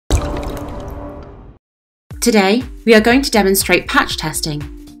Today, we are going to demonstrate patch testing.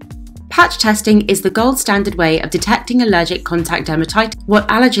 Patch testing is the gold standard way of detecting allergic contact dermatitis. What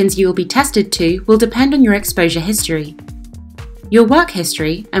allergens you will be tested to will depend on your exposure history. Your work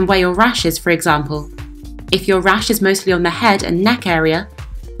history and where your rash is, for example. If your rash is mostly on the head and neck area,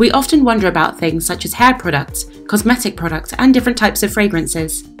 we often wonder about things such as hair products, cosmetic products, and different types of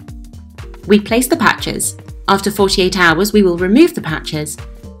fragrances. We place the patches. After 48 hours, we will remove the patches.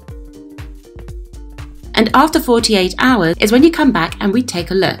 And after 48 hours is when you come back and we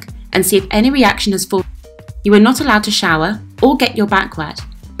take a look and see if any reaction has formed. You are not allowed to shower or get your back wet,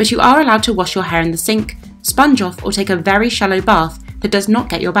 but you are allowed to wash your hair in the sink, sponge off, or take a very shallow bath that does not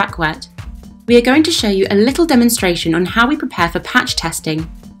get your back wet. We are going to show you a little demonstration on how we prepare for patch testing.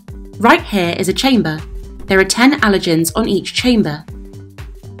 Right here is a chamber. There are 10 allergens on each chamber.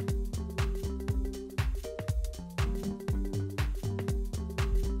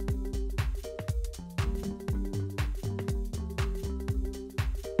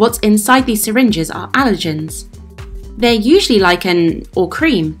 What's inside these syringes are allergens. They're usually lichen or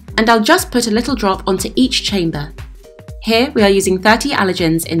cream, and I'll just put a little drop onto each chamber. Here we are using 30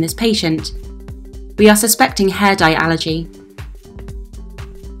 allergens in this patient. We are suspecting hair dye allergy.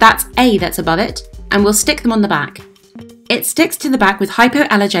 That's A that's above it, and we'll stick them on the back. It sticks to the back with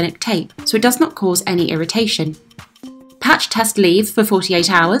hypoallergenic tape, so it does not cause any irritation. Patch test leave for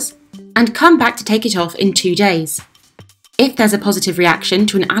 48 hours, and come back to take it off in 2 days. If there's a positive reaction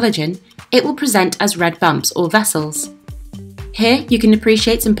to an allergen, it will present as red bumps or vessels. Here you can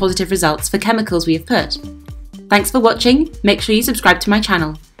appreciate some positive results for chemicals we have put. Thanks for watching, make sure you subscribe to my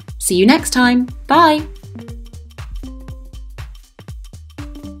channel. See you next time, bye!